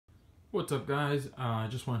What's up, guys? I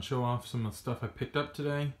just want to show off some of the stuff I picked up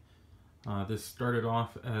today. This started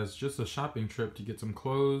off as just a shopping trip to get some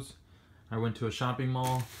clothes. I went to a shopping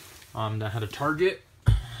mall that had a Target,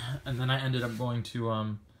 and then I ended up going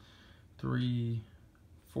to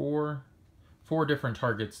four different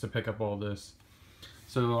Targets to pick up all this.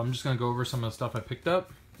 So I'm just going to go over some of the stuff I picked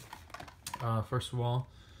up. First of all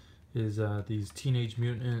is these Teenage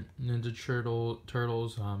Mutant Ninja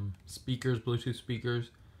Turtles speakers, Bluetooth speakers.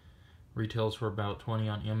 Retails for about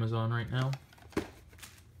 $20 on Amazon right now.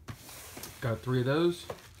 Got 3 of those.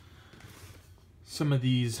 Some of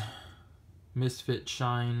these Misfit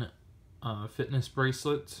Shine fitness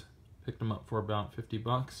bracelets. Picked them up for about 50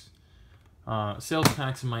 bucks. Sales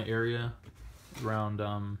tax in my area around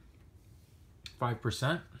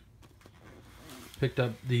 5%. Picked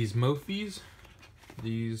up these Mofis.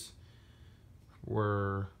 These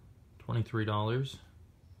were $23.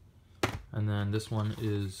 And then this one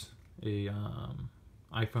is a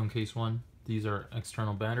iPhone case one. These are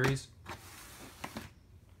external batteries.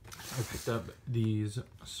 I picked up these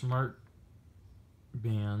smart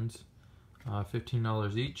bands,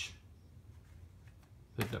 $15 each.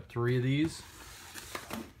 Picked up 3 of these.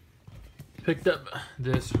 Picked up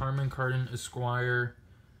this Harman Kardon Esquire.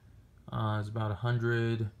 It's about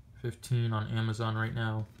 $115 on Amazon right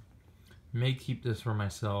now. May keep this for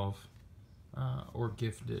myself or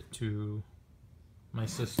gift it to my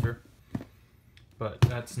sister. But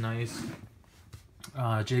that's nice.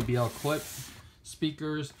 JBL clip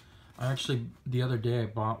speakers. The other day I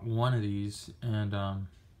bought one of these, and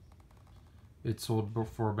it sold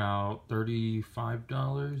for about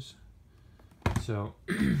 $35. So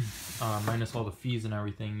minus all the fees and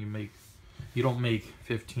everything, you don't make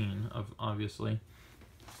 15 of, obviously.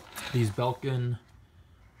 These Belkin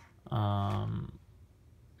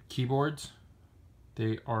keyboards,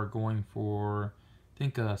 they are going for, I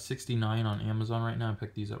think, 69 on Amazon right now. I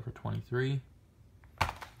picked these up for 23.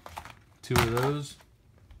 2 of those.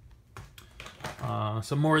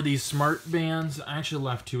 Some more of these smart bands. I actually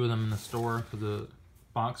left 2 of them in the store because the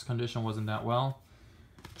box condition wasn't that well.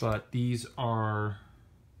 But these are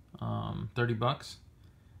 30 bucks,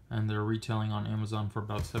 and they're retailing on Amazon for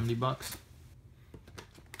about 70 bucks.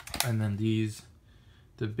 And then these,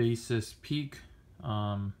 the Basis Peak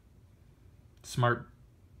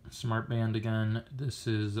smart band again. This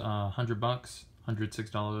is 100 bucks,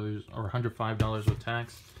 $106 or $105 with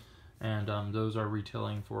tax, and those are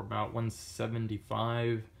retailing for about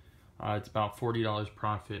 $175. It's about $40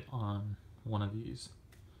 profit on one of these.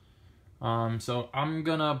 So I'm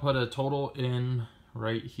gonna put a total in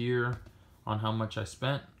right here on how much I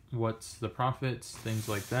spent, what's the profits, things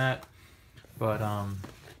like that. But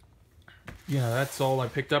yeah, that's all I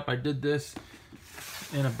picked up. I did this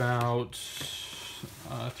in about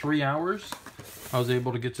 3 hours. I was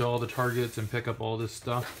able to get to all the Targets and pick up all this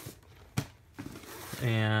stuff.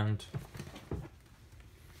 And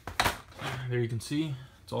there you can see,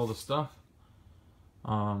 it's all the stuff.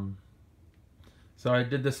 So I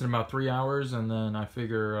did this in about 3 hours, and then I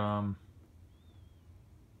figure, or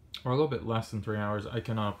a little bit less than 3 hours, I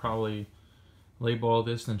can probably label all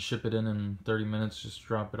this and ship it in 30 minutes, just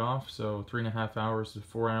drop it off. So 3.5 hours to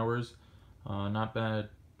 4 hours, not bad,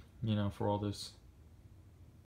 you know, for all this